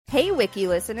Hey, Wiki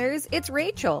listeners, it's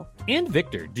Rachel. And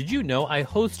Victor, did you know I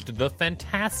host the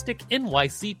fantastic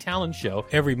NYC Talent Show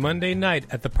every Monday night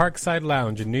at the Parkside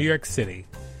Lounge in New York City?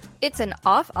 It's an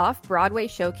off-Broadway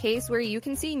showcase where you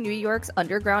can see New York's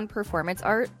underground performance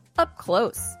art up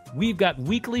close. We've got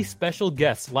weekly special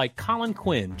guests like Colin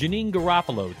Quinn, Janine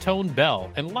Garofalo, Tone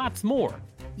Bell, and lots more.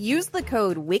 Use the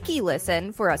code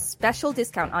WIKILISTEN for a special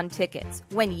discount on tickets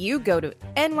when you go to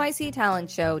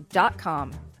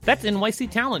nyctalentshow.com. That's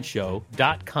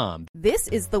nyctalentshow.com. This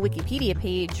is the Wikipedia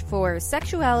page for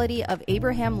Sexuality of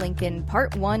Abraham Lincoln,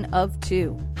 Part 1 of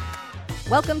 2.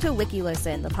 Welcome to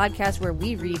WikiListen, the podcast where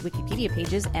we read Wikipedia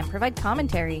pages and provide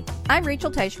commentary. I'm Rachel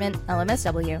Teichman,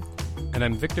 LMSW. And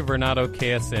I'm Victor Vernado,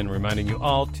 KSN, reminding you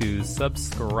all to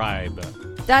subscribe.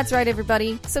 That's right,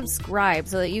 everybody. Subscribe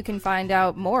so that you can find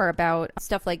out more about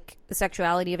stuff like the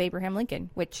sexuality of Abraham Lincoln,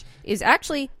 which is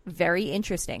actually very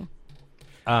interesting.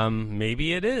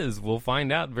 Maybe it is. We'll find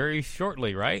out very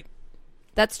shortly, right?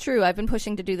 That's true. I've been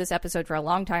pushing to do this episode for a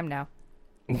long time now.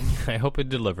 I hope it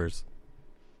delivers.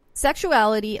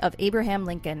 Sexuality of Abraham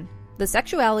Lincoln. The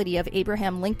sexuality of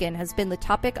Abraham Lincoln has been the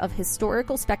topic of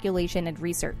historical speculation and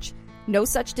research. No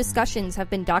such discussions have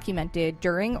been documented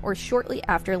during or shortly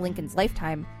after Lincoln's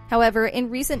lifetime. However, in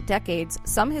recent decades,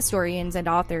 some historians and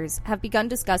authors have begun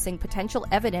discussing potential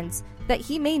evidence that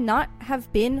he may not have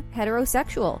been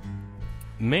heterosexual.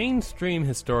 Mainstream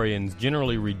historians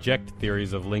generally reject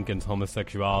theories of Lincoln's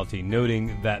homosexuality,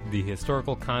 noting that the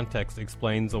historical context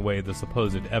explains away the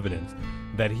supposed evidence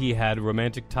that he had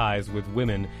romantic ties with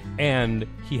women and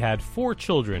he had 4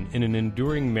 children in an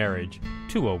enduring marriage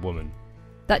to a woman.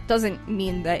 That doesn't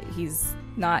mean that he's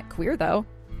not queer, though.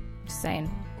 Just saying.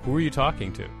 Who are you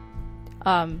talking to?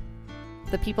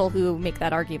 The people who make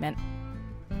that argument.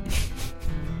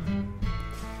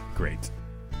 Great.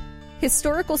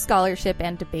 Historical scholarship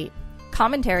and debate.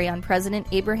 Commentary on President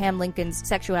Abraham Lincoln's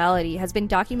sexuality has been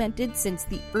documented since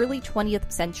the early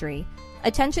 20th century.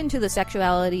 Attention to the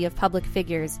sexuality of public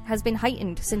figures has been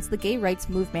heightened since the gay rights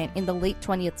movement in the late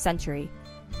 20th century.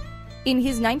 In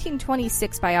his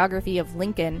 1926 biography of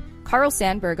Lincoln, Carl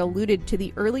Sandburg alluded to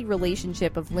the early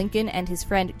relationship of Lincoln and his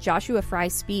friend Joshua Fry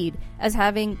Speed as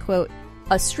having, quote,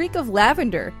 a streak of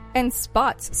lavender and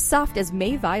spots soft as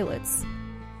May violets.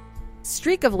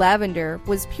 Streak of lavender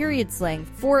was period slang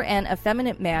for an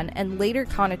effeminate man and later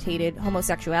connotated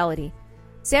homosexuality.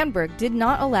 Sandburg did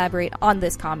not elaborate on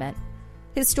this comment.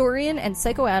 Historian and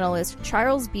psychoanalyst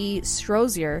Charles B.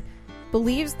 Strozier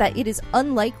believes that it is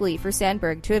unlikely for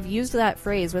Sandburg to have used that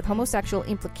phrase with homosexual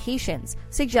implications,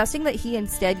 suggesting that he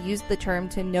instead used the term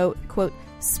to note, quote,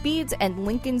 Speed's and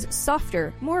Lincoln's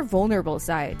softer, more vulnerable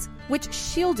sides, which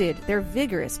shielded their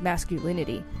vigorous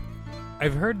masculinity.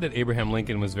 I've heard that Abraham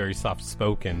Lincoln was very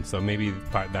soft-spoken, so maybe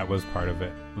that was part of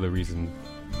it, the reason,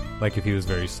 like if he was a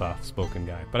very soft-spoken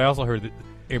guy. But I also heard that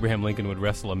Abraham Lincoln would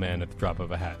wrestle a man at the drop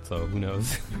of a hat, so who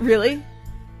knows? Really?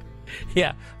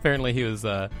 Yeah, apparently he was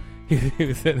he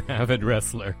was an avid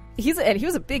wrestler. He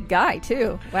was a big guy,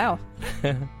 too. Wow.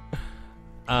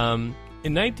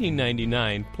 In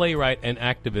 1999, playwright and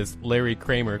activist Larry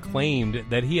Kramer claimed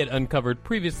that he had uncovered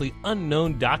previously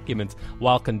unknown documents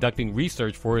while conducting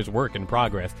research for his work in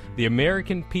progress, The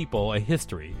American People, A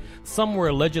History. Some were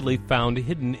allegedly found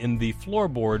hidden in the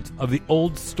floorboards of the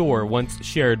old store once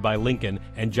shared by Lincoln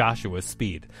and Joshua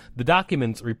Speed. The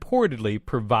documents reportedly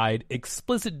provide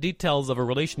explicit details of a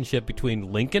relationship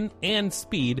between Lincoln and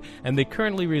Speed, and they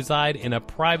currently reside in a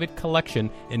private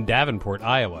collection in Davenport,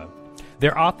 Iowa.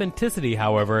 Their authenticity,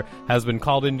 however, has been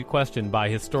called into question by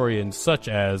historians such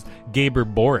as Gaber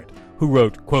Borrett, who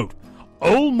wrote, quote,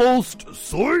 almost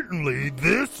certainly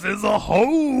this is a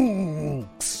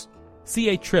hoax.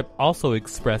 C.A. Tripp also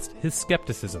expressed his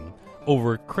skepticism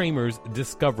over Kramer's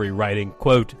discovery, writing,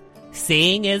 quote,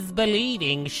 seeing is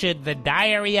believing. Should the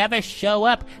diary ever show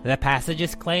up, the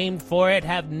passages claimed for it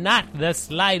have not the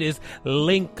slightest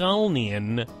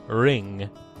Lincolnian ring.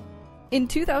 In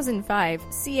 2005,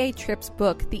 C.A. Tripp's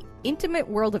book, The Intimate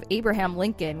World of Abraham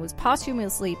Lincoln, was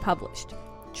posthumously published.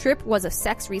 Tripp was a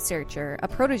sex researcher, a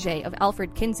protege of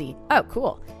Alfred Kinsey, oh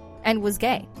cool, and was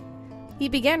gay. He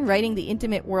began writing The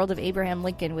Intimate World of Abraham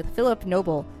Lincoln with Philip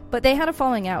Noble, but they had a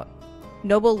falling out.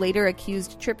 Noble later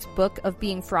accused Tripp's book of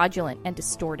being fraudulent and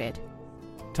distorted.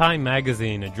 Time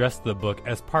magazine addressed the book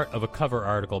as part of a cover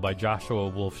article by Joshua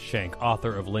Wolf Shank,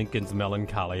 author of Lincoln's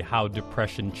Melancholy, How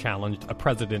Depression Challenged a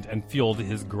President and Fueled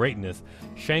His Greatness.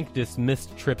 Shank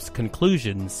dismissed Tripp's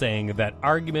conclusions, saying that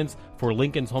arguments for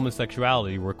Lincoln's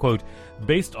homosexuality were, quote,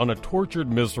 based on a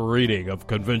tortured misreading of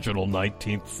conventional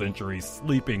 19th century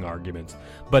sleeping arguments.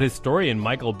 But historian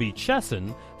Michael B.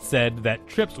 Chesson said that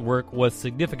Tripp's work was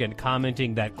significant,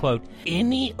 commenting that, quote,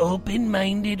 any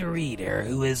open-minded reader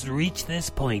who has reached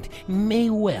this point may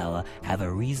well have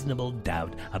a reasonable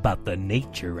doubt about the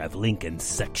nature of Lincoln's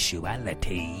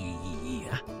sexuality.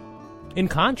 In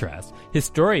contrast,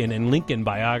 historian and Lincoln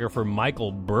biographer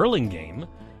Michael Burlingame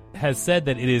has said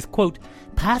that it is, quote,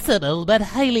 possible but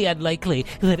highly unlikely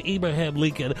that Abraham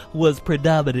Lincoln was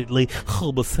predominantly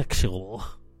homosexual.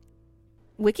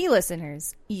 Wiki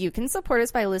listeners, you can support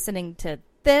us by listening to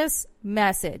this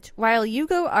message while you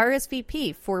go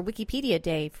RSVP for Wikipedia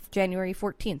Day, January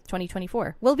 14th,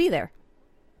 2024. We'll be there.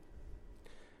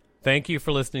 Thank you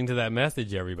for listening to that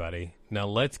message, everybody. Now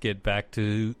let's get back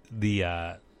to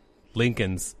the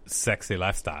Lincoln's sexy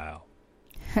lifestyle.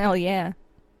 Hell yeah.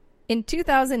 In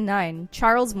 2009,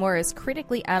 Charles Morris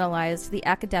critically analyzed the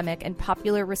academic and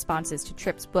popular responses to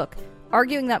Tripp's book,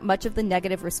 arguing that much of the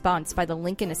negative response by the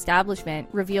Lincoln establishment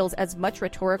reveals as much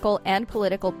rhetorical and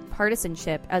political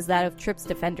partisanship as that of Tripp's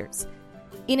defenders.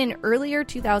 In an earlier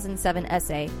 2007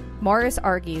 essay, Morris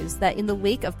argues that in the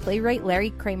wake of playwright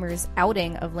Larry Kramer's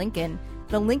outing of Lincoln,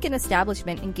 the Lincoln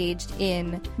establishment engaged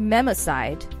in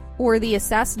memocide, or the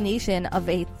assassination of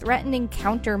a threatening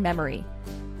counter-memory.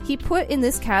 He put in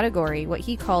this category what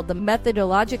he called the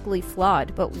methodologically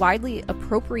flawed but widely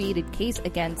appropriated case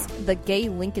against the gay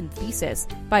Lincoln thesis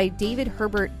by David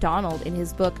Herbert Donald in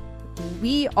his book,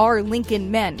 We Are Lincoln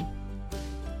Men.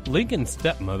 Lincoln's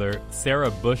stepmother,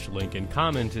 Sarah Bush Lincoln,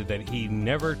 commented that he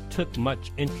never took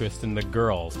much interest in the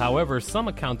girls. However, some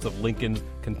accounts of Lincoln's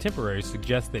contemporaries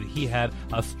suggest that he had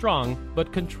a strong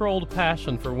but controlled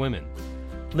passion for women.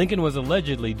 Lincoln was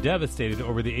allegedly devastated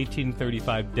over the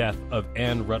 1835 death of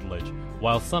Anne Rutledge.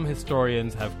 While some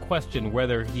historians have questioned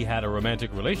whether he had a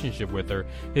romantic relationship with her,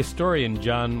 historian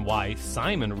John Y.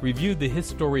 Simon reviewed the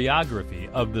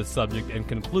historiography of the subject and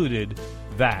concluded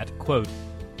that, quote,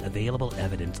 available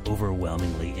evidence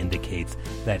overwhelmingly indicates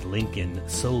that Lincoln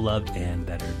so loved Anne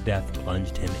that her death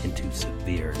plunged him into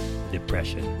severe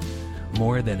depression.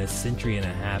 More than a century and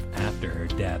a half after her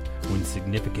death, when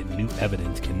significant new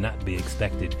evidence cannot be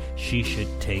expected, she should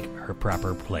take her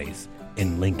proper place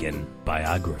in Lincoln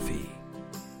biography.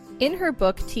 In her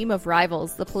book, Team of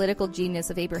Rivals, The Political Genius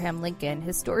of Abraham Lincoln,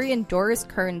 historian Doris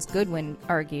Kearns Goodwin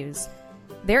argues,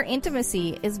 their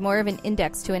intimacy is more of an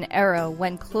index to an era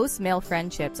when close male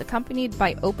friendships, accompanied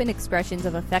by open expressions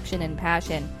of affection and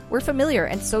passion, were familiar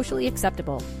and socially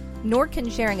acceptable. Nor can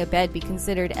sharing a bed be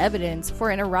considered evidence for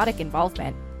an erotic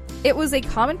involvement. It was a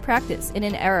common practice in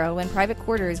an era when private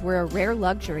quarters were a rare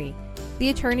luxury. The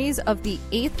attorneys of the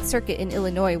 8th Circuit in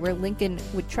Illinois, where Lincoln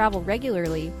would travel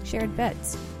regularly, shared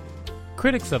beds.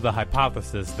 Critics of the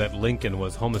hypothesis that Lincoln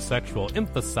was homosexual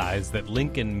emphasize that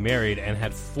Lincoln married and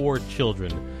had 4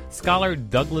 children. Scholar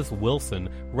Douglas Wilson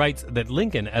writes that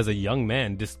Lincoln, as a young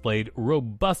man, displayed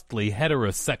robustly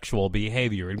heterosexual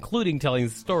behavior, including telling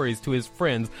stories to his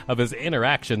friends of his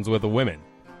interactions with women.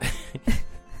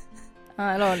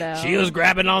 I don't know. She was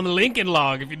grabbing on the Lincoln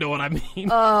log, if you know what I mean.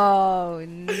 Oh,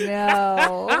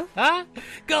 no.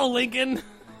 Go, Lincoln.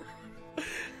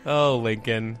 Oh,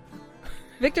 Lincoln.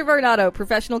 Victor Varnado,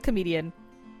 professional comedian.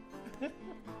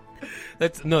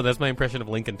 That's my impression of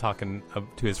Lincoln talking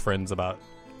to his friends about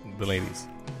the ladies.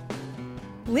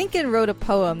 Lincoln wrote a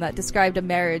poem that described a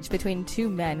marriage between 2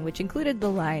 men, which included the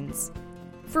lines,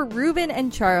 for Reuben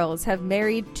and Charles have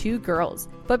married 2 girls,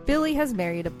 but Billy has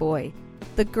married a boy.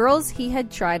 The girls he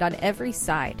had tried on every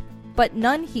side, but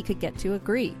none he could get to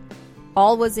agree.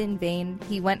 All was in vain,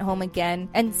 he went home again,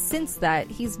 and since that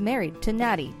he's married to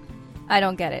Natty. I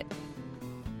don't get it.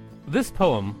 This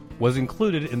poem was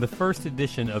included in the first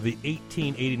edition of the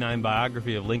 1889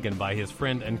 biography of Lincoln by his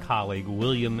friend and colleague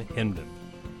William Hendon.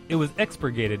 It was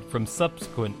expurgated from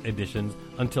subsequent editions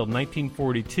until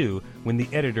 1942, when the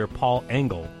editor Paul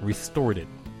Engel restored it.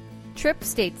 Tripp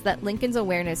states that Lincoln's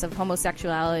awareness of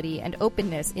homosexuality and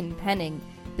openness in penning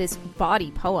this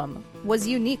bawdy poem was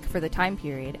unique for the time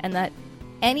period, and that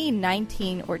any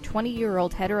 19 or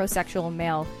 20-year-old heterosexual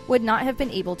male would not have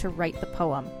been able to write the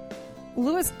poem.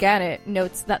 Lewis Gannett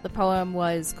notes that the poem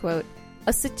was, quote,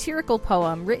 a satirical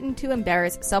poem written to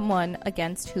embarrass someone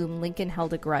against whom Lincoln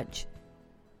held a grudge.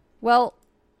 Well,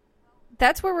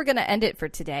 that's where we're going to end it for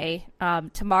today.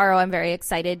 Tomorrow, I'm very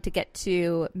excited to get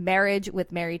to Marriage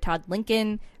with Mary Todd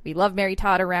Lincoln. We love Mary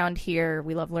Todd around here.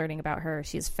 We love learning about her.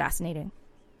 She's fascinating.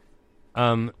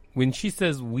 When she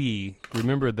says we,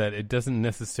 remember that it doesn't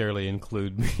necessarily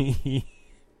include me.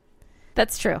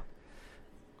 That's true.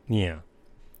 Yeah.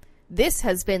 This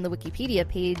has been the Wikipedia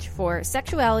page for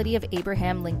Sexuality of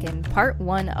Abraham Lincoln, Part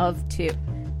 1 of 2.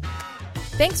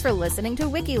 Thanks for listening to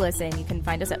WikiListen. You can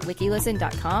find us at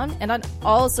wikilisten.com and on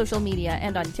all social media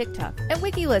and on TikTok at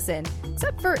WikiListen,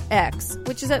 except for X,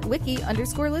 which is at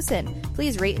wiki_listen.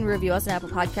 Please rate and review us on Apple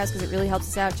Podcasts because it really helps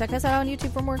us out. Check us out on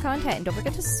YouTube for more content. And don't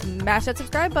forget to smash that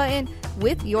subscribe button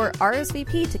with your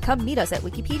RSVP to come meet us at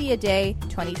Wikipedia Day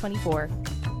 2024.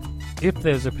 If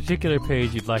there's a particular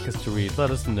page you'd like us to read,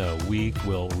 let us know. We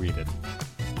will read it.